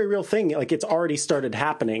it's a very real thing. Like, it's already started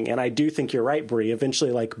happening, and I do think you're right, Brie.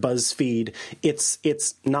 Eventually, like BuzzFeed,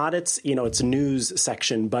 it's not its news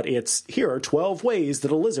section, but it's, here are 12 ways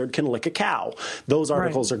that a lizard can lick a cow. Those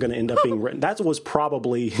articles are going to end up being written. That was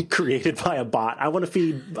probably created by a bot. I want to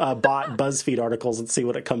feed bot BuzzFeed articles and see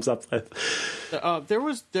what it comes up with. There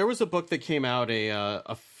was a book that came out a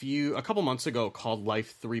couple months ago called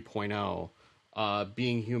Life 3.0,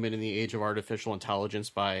 Being Human in the Age of Artificial Intelligence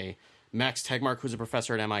by Max Tegmark, who's a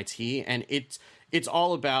professor at MIT, and it's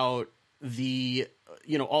all about the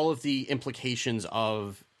all of the implications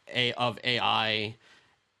of AI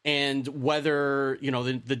and whether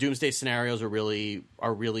the doomsday scenarios are really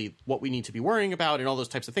what we need to be worrying about and all those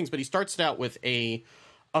types of things. But he starts it out with a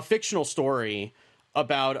fictional story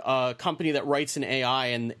about a company that writes an AI,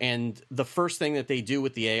 and the first thing that they do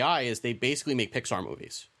with the AI is they basically make Pixar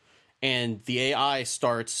movies. And the AI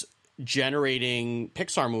starts generating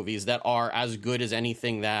Pixar movies that are as good as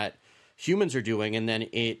anything that humans are doing, and then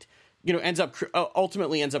it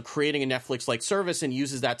ultimately ends up creating a Netflix-like service and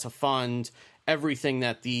uses that to fund everything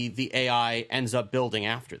that the AI ends up building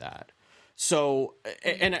after that. So,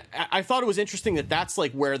 and I thought it was interesting that that's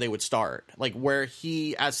like where they would start, like where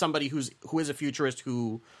he, as somebody who is a futurist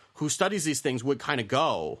who studies these things, would kind of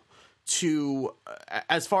go to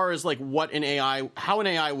as far as like how an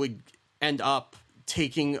AI would end up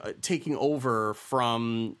taking over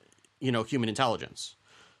from human intelligence.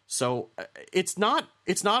 So it's not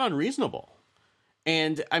unreasonable.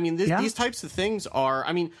 And I mean, these types of things are,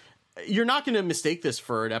 I mean, you're not going to mistake this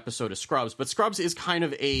for an episode of Scrubs, but Scrubs is kind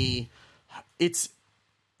of it's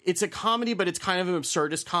a comedy, but it's kind of an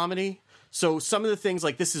absurdist comedy. So some of the things,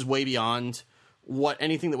 like, this is way beyond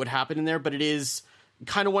anything that would happen in there, but it is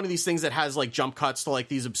kind of one of these things that has like jump cuts to like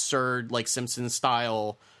these absurd, like Simpsons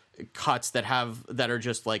style cuts that are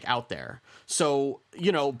just like out there. So,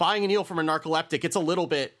 buying an eel from a narcoleptic, it's a little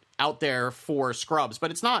bit out there for Scrubs,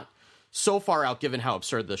 but it's not so far out given how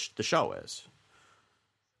absurd the show is.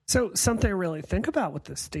 So something to really think about with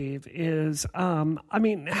this, Steve, is,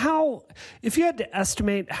 if you had to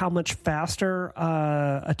estimate how much faster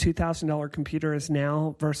a $2,000 computer is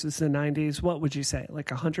now versus the 90s, what would you say?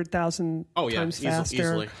 Like 100,000 times faster?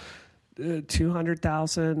 Easily.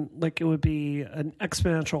 200,000, like it would be an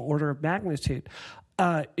exponential order of magnitude.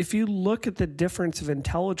 If you look at the difference of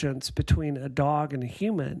intelligence between a dog and a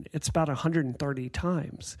human, it's about 130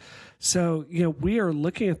 times. So, we are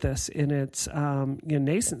looking at this in its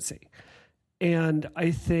nascency. And I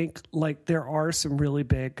think like there are some really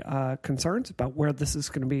big concerns about where this is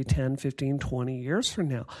going to be 10, 15, 20 years from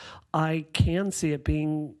now. I can see it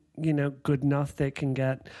being, good enough that it can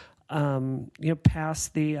get,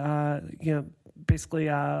 past the,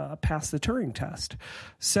 past the Turing test.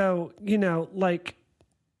 So,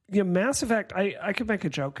 Mass Effect, I could make a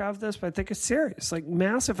joke out of this, but I think it's serious. Like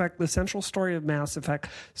Mass Effect, the central story of Mass Effect,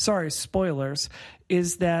 sorry, spoilers,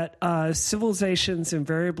 is that civilizations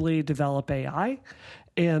invariably develop AI,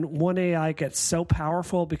 and one AI gets so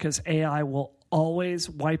powerful because AI will always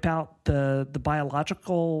wipe out the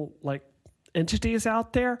biological, like, entities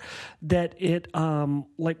out there, that it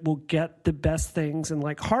will get the best things and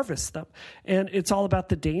like harvest them. And it's all about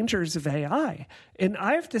the dangers of AI. And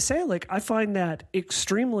I have to say, like, I find that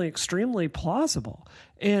extremely, extremely plausible.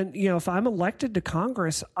 And, if I'm elected to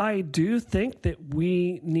Congress, I do think that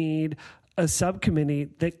we need a subcommittee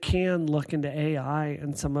that can look into AI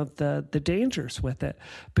and some of the dangers with it,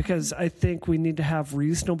 because I think we need to have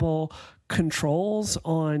reasonable controls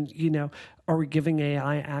on, are we giving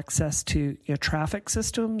AI access to traffic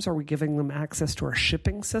systems? Are we giving them access to our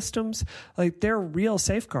shipping systems? Like, there are real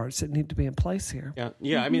safeguards that need to be in place here. Yeah.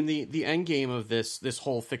 Mm-hmm. I mean, the end game of this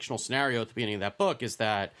whole fictional scenario at the beginning of that book is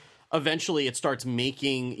that eventually it starts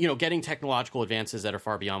making, getting technological advances that are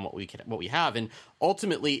far beyond what we have, and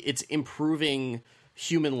ultimately it's improving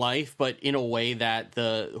human life, but in a way that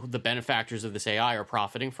the benefactors of this AI are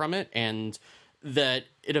profiting from it, and that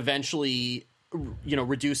it eventually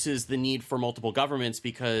reduces the need for multiple governments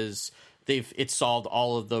because it's solved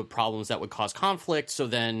all of the problems that would cause conflict. So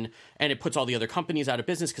then, and it puts all the other companies out of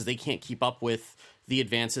business because they can't keep up with the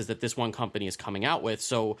advances that this one company is coming out with.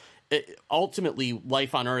 So ultimately,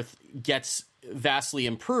 life on Earth gets vastly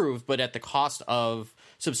improved, but at the cost of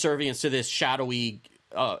subservience to this shadowy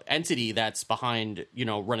entity that's behind,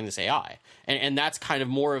 running this AI. And that's kind of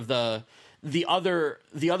more of the other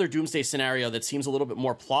doomsday scenario that seems a little bit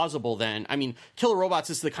more plausible than, I mean, killer robots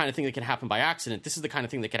is the kind of thing that can happen by accident. This is the kind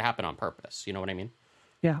of thing that could happen on purpose. You know what I mean?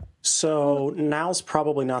 Yeah. So now's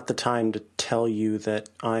probably not the time to tell you that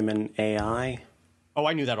I'm an AI. Oh,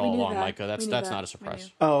 I knew that all along, Micah. That's not a surprise.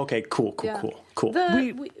 Oh, okay. Cool.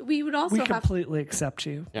 We would also we completely accept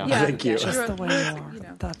you. Yeah. Thank you. Just the way you are.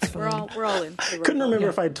 That's fine. We're all in. Couldn't remember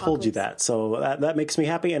if I'd told you that, so that makes me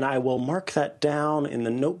happy, and I will mark that down in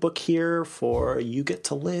the notebook here for you get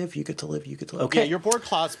to live. Okay. Yeah, your board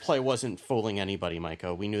cosplay wasn't fooling anybody,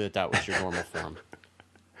 Micah. We knew that was your normal form.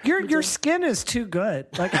 Your skin is too good.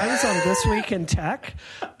 Like, I was on This Week in Tech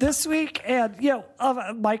this week, and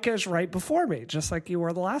Micah is right before me, just like you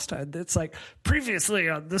were the last time. It's like previously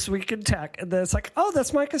on This Week in Tech, and then it's like, oh,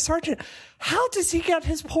 that's Micah Sargent. How does he get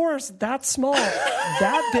his pores that small?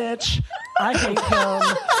 That bitch, I hate him.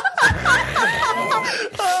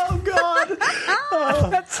 Oh God!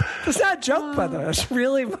 That's not a joke, by the way. It's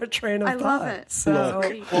really my train of thought. I love it. So,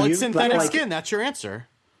 Well, it's synthetic skin. That's your answer.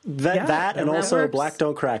 That and also works. black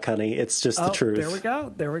don't crack, honey. It's just the truth. There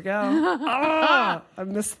we go. I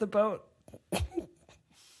missed the boat. What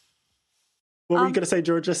were you going to say,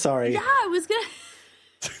 Georgia? Sorry. Yeah, I was going to...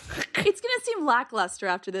 It's going to seem lackluster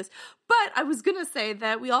after this, but I was going to say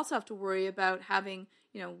that we also have to worry about having,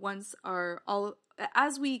 once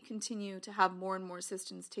as we continue to have more and more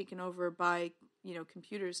systems taken over by,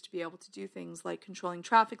 computers to be able to do things like controlling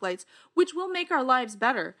traffic lights, which will make our lives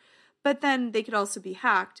better, but then they could also be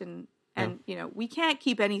hacked and we can't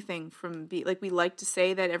keep anything from we like to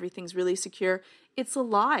say that everything's really secure. It's a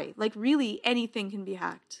lie. Like, really, anything can be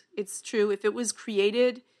hacked. It's true. If it was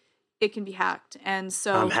created, it can be hacked. And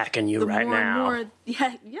so I'm hacking you right now.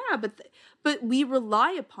 But we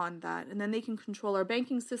rely upon that, and then they can control our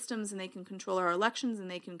banking systems, and they can control our elections, and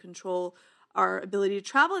they can control our ability to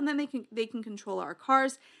travel, and then they can control our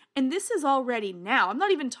cars. And this is already now. I'm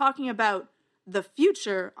not even talking about the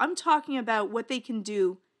future. I'm talking about what they can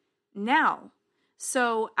do now.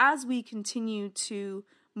 So as we continue to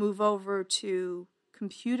move over to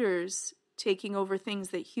computers taking over things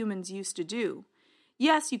that humans used to do,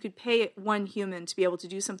 yes, you could pay one human to be able to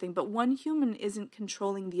do something, but one human isn't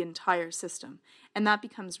controlling the entire system, and that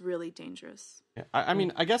becomes really dangerous. Yeah, I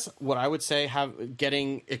mean, I guess what I would say,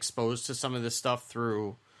 getting exposed to some of this stuff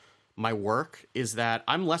through my work, is that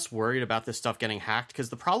I'm less worried about this stuff getting hacked, because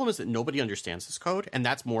the problem is that nobody understands this code, and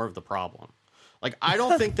that's more of the problem. Like, I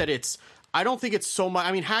don't think it's so much.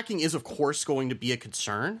 I mean, hacking is, of course, going to be a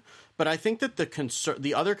concern, but I think that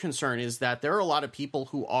the other concern is that there are a lot of people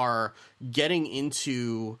who are getting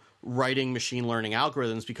into writing machine learning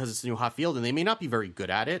algorithms because it's a new hot field, and they may not be very good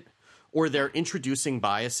at it, or they're introducing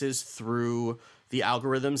biases through the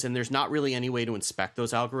algorithms, and there's not really any way to inspect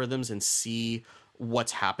those algorithms and see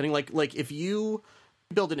what's happening. Like if you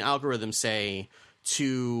build an algorithm, say,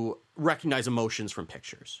 to recognize emotions from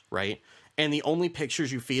pictures, right? And the only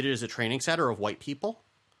pictures you feed it as a training set are of white people,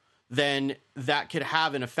 then that could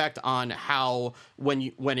have an effect on how, when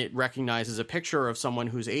it recognizes a picture of someone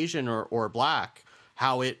who's Asian or black,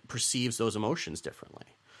 how it perceives those emotions differently.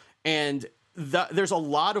 And there's a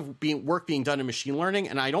lot of work being done in machine learning,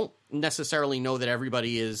 and I don't necessarily know that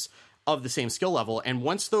everybody is of the same skill level. And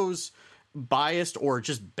once those biased or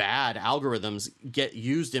just bad algorithms get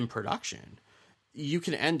used in production, you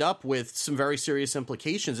can end up with some very serious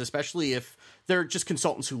implications, especially if they're just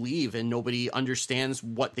consultants who leave and nobody understands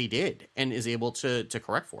what they did and is able to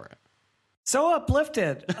correct for it. So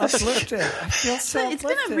uplifted. I feel so It's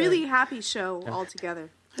been a really happy show altogether.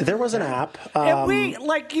 There was an app. And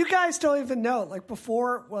you guys don't even know. Like,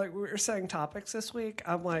 before, we were setting topics this week,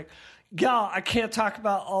 I'm like, I can't talk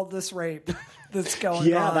about all this rape that's going on.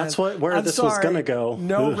 Yeah, that's where this was going to go.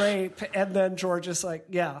 No rape. And then George is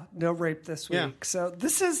like, no rape this week. Yeah. So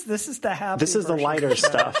this is the happy. This is the lighter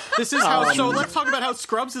stuff. This is how. So let's talk about how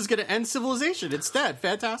Scrubs is going to end civilization instead.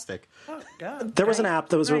 Fantastic. Oh, God. There was an app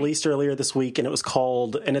that was released earlier this week, and it's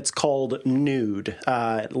called Nude, Nude.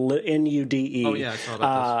 Oh yeah, I saw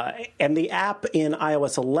about this. And the app in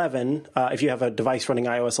iOS 11, if you have a device running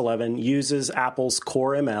iOS 11, uses Apple's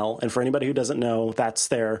Core ML. And for anybody who doesn't know, that's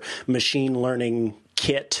their machine learning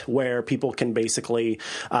kit where people can basically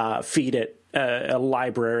feed it a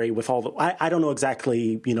library with all the, I don't know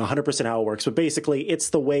exactly, 100% how it works, but basically it's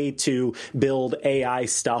the way to build AI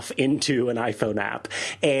stuff into an iPhone app.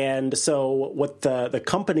 And so what the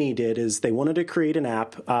company did is they wanted to create an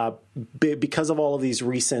app because of all of these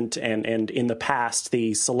recent and in the past,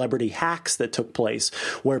 the celebrity hacks that took place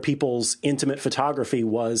where people's intimate photography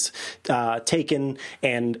was taken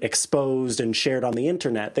and exposed and shared on the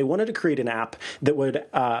internet. They wanted to create an app that would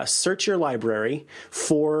search your library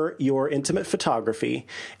for your intimate photography,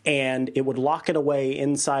 and it would lock it away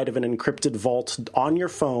inside of an encrypted vault on your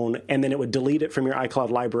phone, and then it would delete it from your iCloud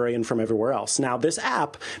library and from everywhere else. Now, this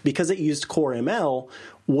app, because it used Core ML,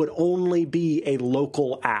 would only be a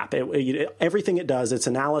local app. Everything it does, its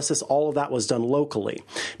analysis, all of that was done locally.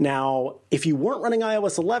 Now, if you weren't running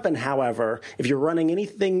iOS 11, however, if you're running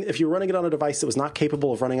it on a device that was not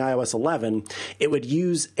capable of running iOS 11, it would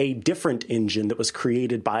use a different engine that was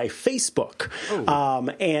created by Facebook.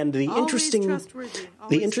 And the interesting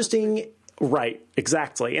right,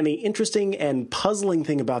 exactly. And the interesting and puzzling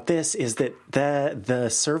thing about this is that the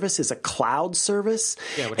service is a cloud service.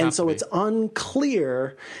 And so it's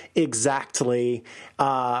unclear exactly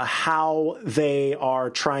how they are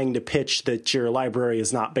trying to pitch that your library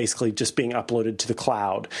is not basically just being uploaded to the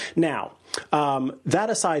cloud. Now, that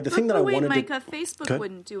aside, the thing that I wanted Micah, Facebook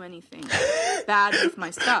wouldn't do anything bad with my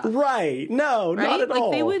stuff. Right. No, right? not at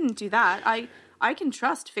all. They wouldn't do that. I can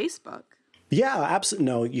trust Facebook. Yeah, absolutely.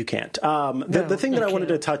 No, you can't. The thing that I wanted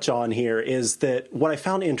to touch on here is that what I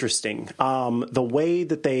found interesting, the way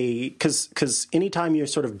that because anytime you're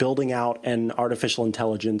sort of building out an artificial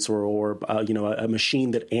intelligence or a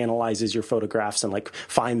machine that analyzes your photographs and like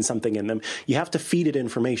finds something in them, you have to feed it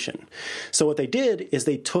information. So what they did is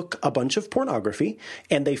they took a bunch of pornography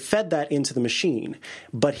and they fed that into the machine.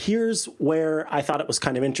 But here's where I thought it was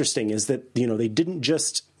kind of interesting is that, they didn't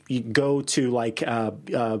just you go to like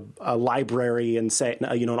a library and say,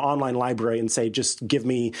 an online library and say, just give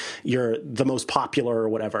me the most popular or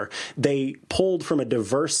whatever. They pulled from a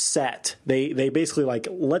diverse set. They basically like,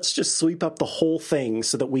 let's just sweep up the whole thing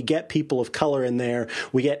so that we get people of color in there.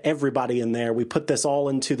 We get everybody in there. We put this all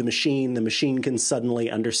into the machine. The machine can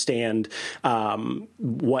suddenly understand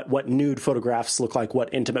what nude photographs look like,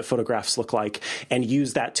 what intimate photographs look like, and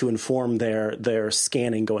use that to inform their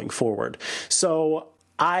scanning going forward. So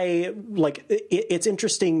it's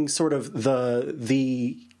interesting sort of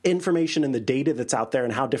the information and the data that's out there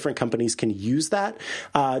and how different companies can use that.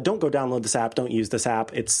 Don't go download this app. Don't use this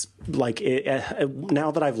app. It's like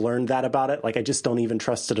now that I've learned that about it, like I just don't even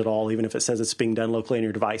trust it at all, even if it says it's being done locally on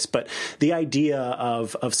your device. But the idea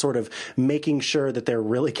of sort of making sure that they're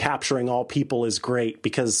really capturing all people is great,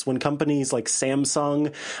 because when companies like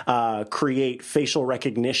Samsung create facial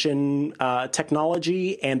recognition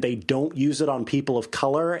technology and they don't use it on people of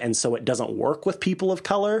color, and so it doesn't work with people of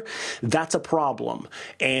color, that's a problem.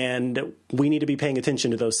 And we need to be paying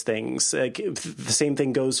attention to those things. The same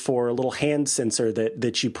thing goes for a little hand sensor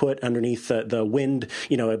that you put underneath the wind.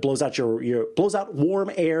 It blows out blows out warm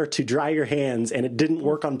air to dry your hands, and it didn't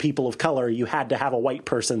work on people of color. You had to have a white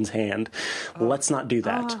person's hand. Let's not do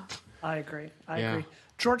that. I agree. I agree.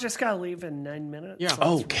 Georgia's got to leave in 9 minutes. Yeah.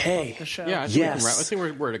 So okay. I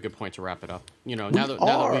think we're at a good point to wrap it up. Now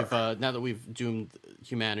that we've doomed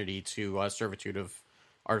humanity to servitude of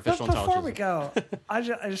artificial intelligence. Before we go, I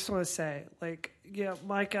just want to say,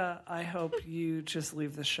 Micah, I hope you just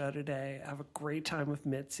leave the show today. Have a great time with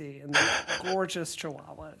Mitzi and the gorgeous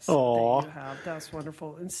chihuahuas that you have. That's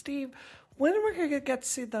wonderful. And Steve, when are we going to get to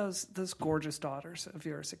see those gorgeous daughters of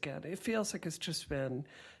yours again? It feels like it's just been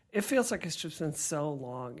so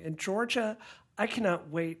long. And Georgia, I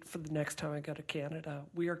cannot wait for the next time I go to Canada.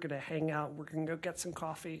 We are going to hang out. We're going to go get some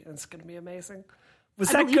coffee, and it's going to be amazing. Was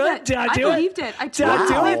that good? Did I do it? I believed it. Did I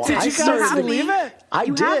do it? Did you guys believe it? I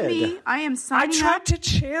did. Have me. I am signing I tried to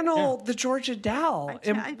channel the Georgia Dow.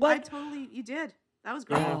 You did. That was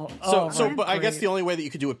great. But I guess the only way that you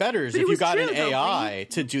could do it better is if you got an AI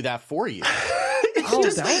to do that for you.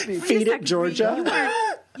 That would be feed it, Georgia.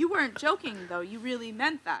 You weren't joking, though. You really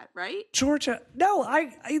meant that, right? Georgia, no,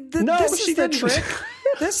 this is the trick.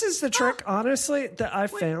 This is the trick, honestly, that I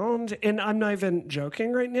found, and I'm not even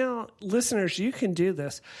joking right now. Listeners, you can do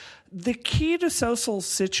this. The key to social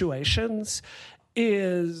situations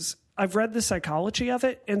is, I've read the psychology of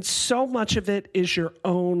it, and so much of it is your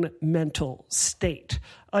own mental state.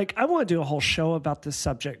 Like, I want to do a whole show about this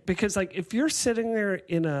subject, because if you're sitting there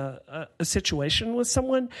in a situation with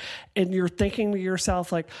someone and you're thinking to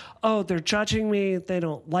yourself oh, they're judging me, they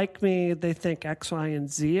don't like me, they think X, Y, and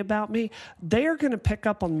Z about me, they are going to pick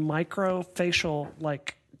up on micro facial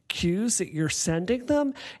cues that you're sending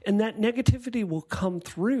them, and that negativity will come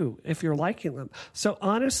through if you're liking them. So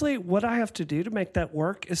honestly, what I have to do to make that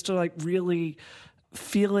work is to really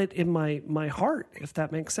feel it in my heart, if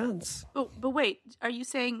that makes sense. But wait, are you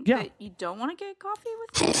saying that you don't want to get coffee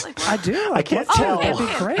with me? I do. I can't tell. That'd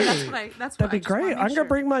be great. That'd be great. I'm going to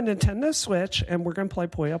bring my Nintendo Switch, and we're going to play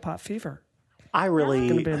Puyo Pot Fever. It's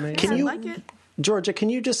going to be amazing. Can you, I like it. Georgia? Can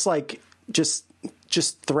you just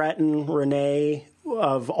threaten Renee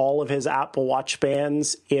of all of his Apple Watch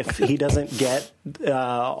bands if he doesn't get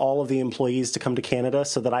all of the employees to come to Canada,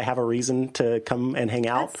 so that I have a reason to come and hang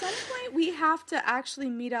out? At some point, we have to actually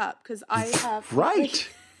meet up, because I have right.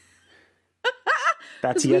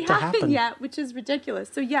 That's yet to happen. Yet, which is ridiculous.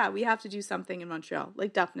 So yeah, we have to do something in Montreal.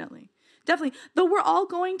 Definitely. Though we're all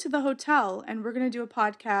going to the hotel, and we're going to do a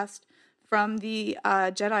podcast from the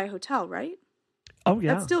Jedi Hotel, right? Oh,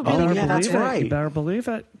 yeah. That's still really good. That's right. You better believe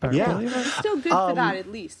it. It's still good for that,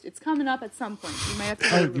 at least. It's coming up at some point. You might have to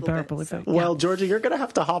wait a little bit. Believe it. Well, Georgia, you're going to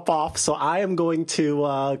have to hop off, so I am going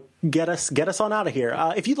to get us on out of here.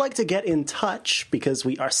 If you'd like to get in touch, because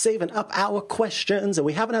we are saving up our questions, and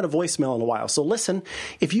we haven't had a voicemail in a while. So listen,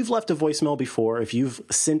 if you've left a voicemail before, if you've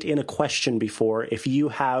sent in a question before, if you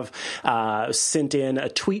have sent in a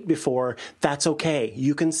tweet before, that's okay.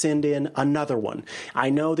 You can send in another one.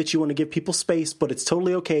 I know that you want to give people space, but it's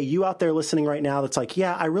totally okay. You out there listening right now that's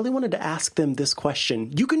yeah, I really wanted to ask them this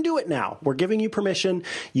question. You can do it now. We're giving you permission.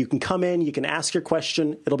 You can come in. You can ask your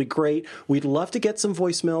question. It'll be great. We'd love to get some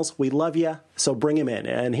voicemails. calls. We love you, so bring him in.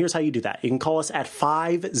 And here's how you do that. You can call us at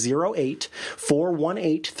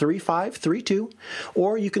 508-418-3532,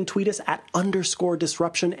 or you can tweet us at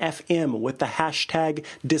 _disruptionFM with the hashtag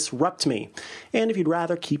DisruptMe. And if you'd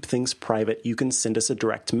rather keep things private, you can send us a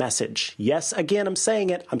direct message. Yes, again, I'm saying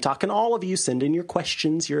it. I'm talking to all of you. Send in your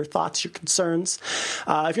questions, your thoughts, your concerns.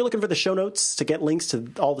 If you're looking for the show notes to get links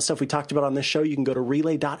to all the stuff we talked about on this show, you can go to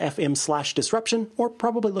relay.fm/disruption, or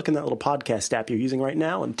probably look in that little podcast app you're using right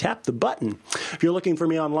now and tap the button. If you're looking for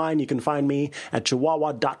me online, you can find me at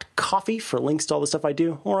chihuahua.coffee for links to all the stuff I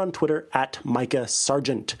do, or on Twitter at Micah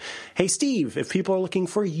Sargent. Hey, Steve, if people are looking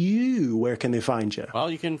for you, where can they find you?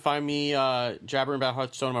 Well, you can find me jabbering about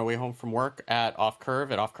Hearthstone on my way home from work at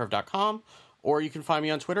offcurve.com, or you can find me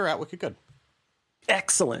on Twitter at WickedGood.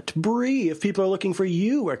 Excellent. Bree, if people are looking for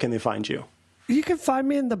you, where can they find you? You can find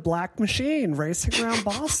me in the Black Machine racing around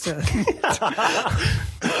Boston.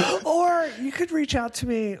 Or you could reach out to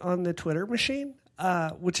me on the Twitter machine,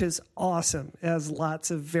 which is awesome. It has lots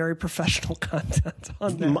of very professional content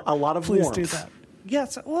on there. A lot of Please warmth. do that.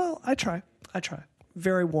 Yes, well, I try.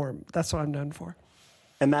 Very warm. That's what I'm known for.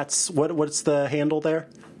 And that's, what's the handle there?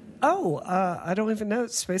 Oh, I don't even know.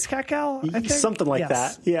 Space Cat Gal, I think? Something like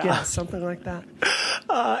that. Yeah. Yeah, something like that.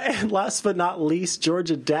 And last but not least,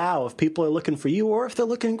 Georgia Dow. If people are looking for you, or if they're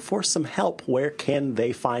looking for some help, where can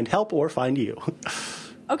they find help or find you?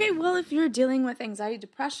 Okay, well, if you're dealing with anxiety,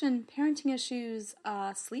 depression, parenting issues,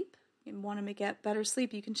 sleep, you want to get better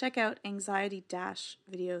sleep, you can check out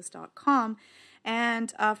anxiety-videos.com.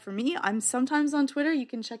 And for me, I'm sometimes on Twitter. You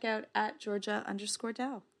can check out at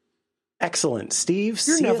Georgia_Dow. Excellent. Steve,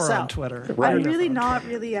 You're see never us on out. Twitter. Right. I'm really not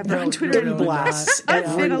really ever on Twitter In anymore. blasts I've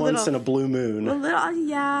every been a once little- in a blue moon. A little,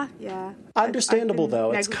 yeah. Understandable, I've been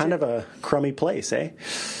though. It's kind of a crummy place, eh?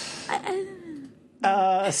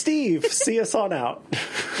 Steve, see us on out.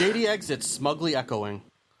 JD exits, smugly echoing.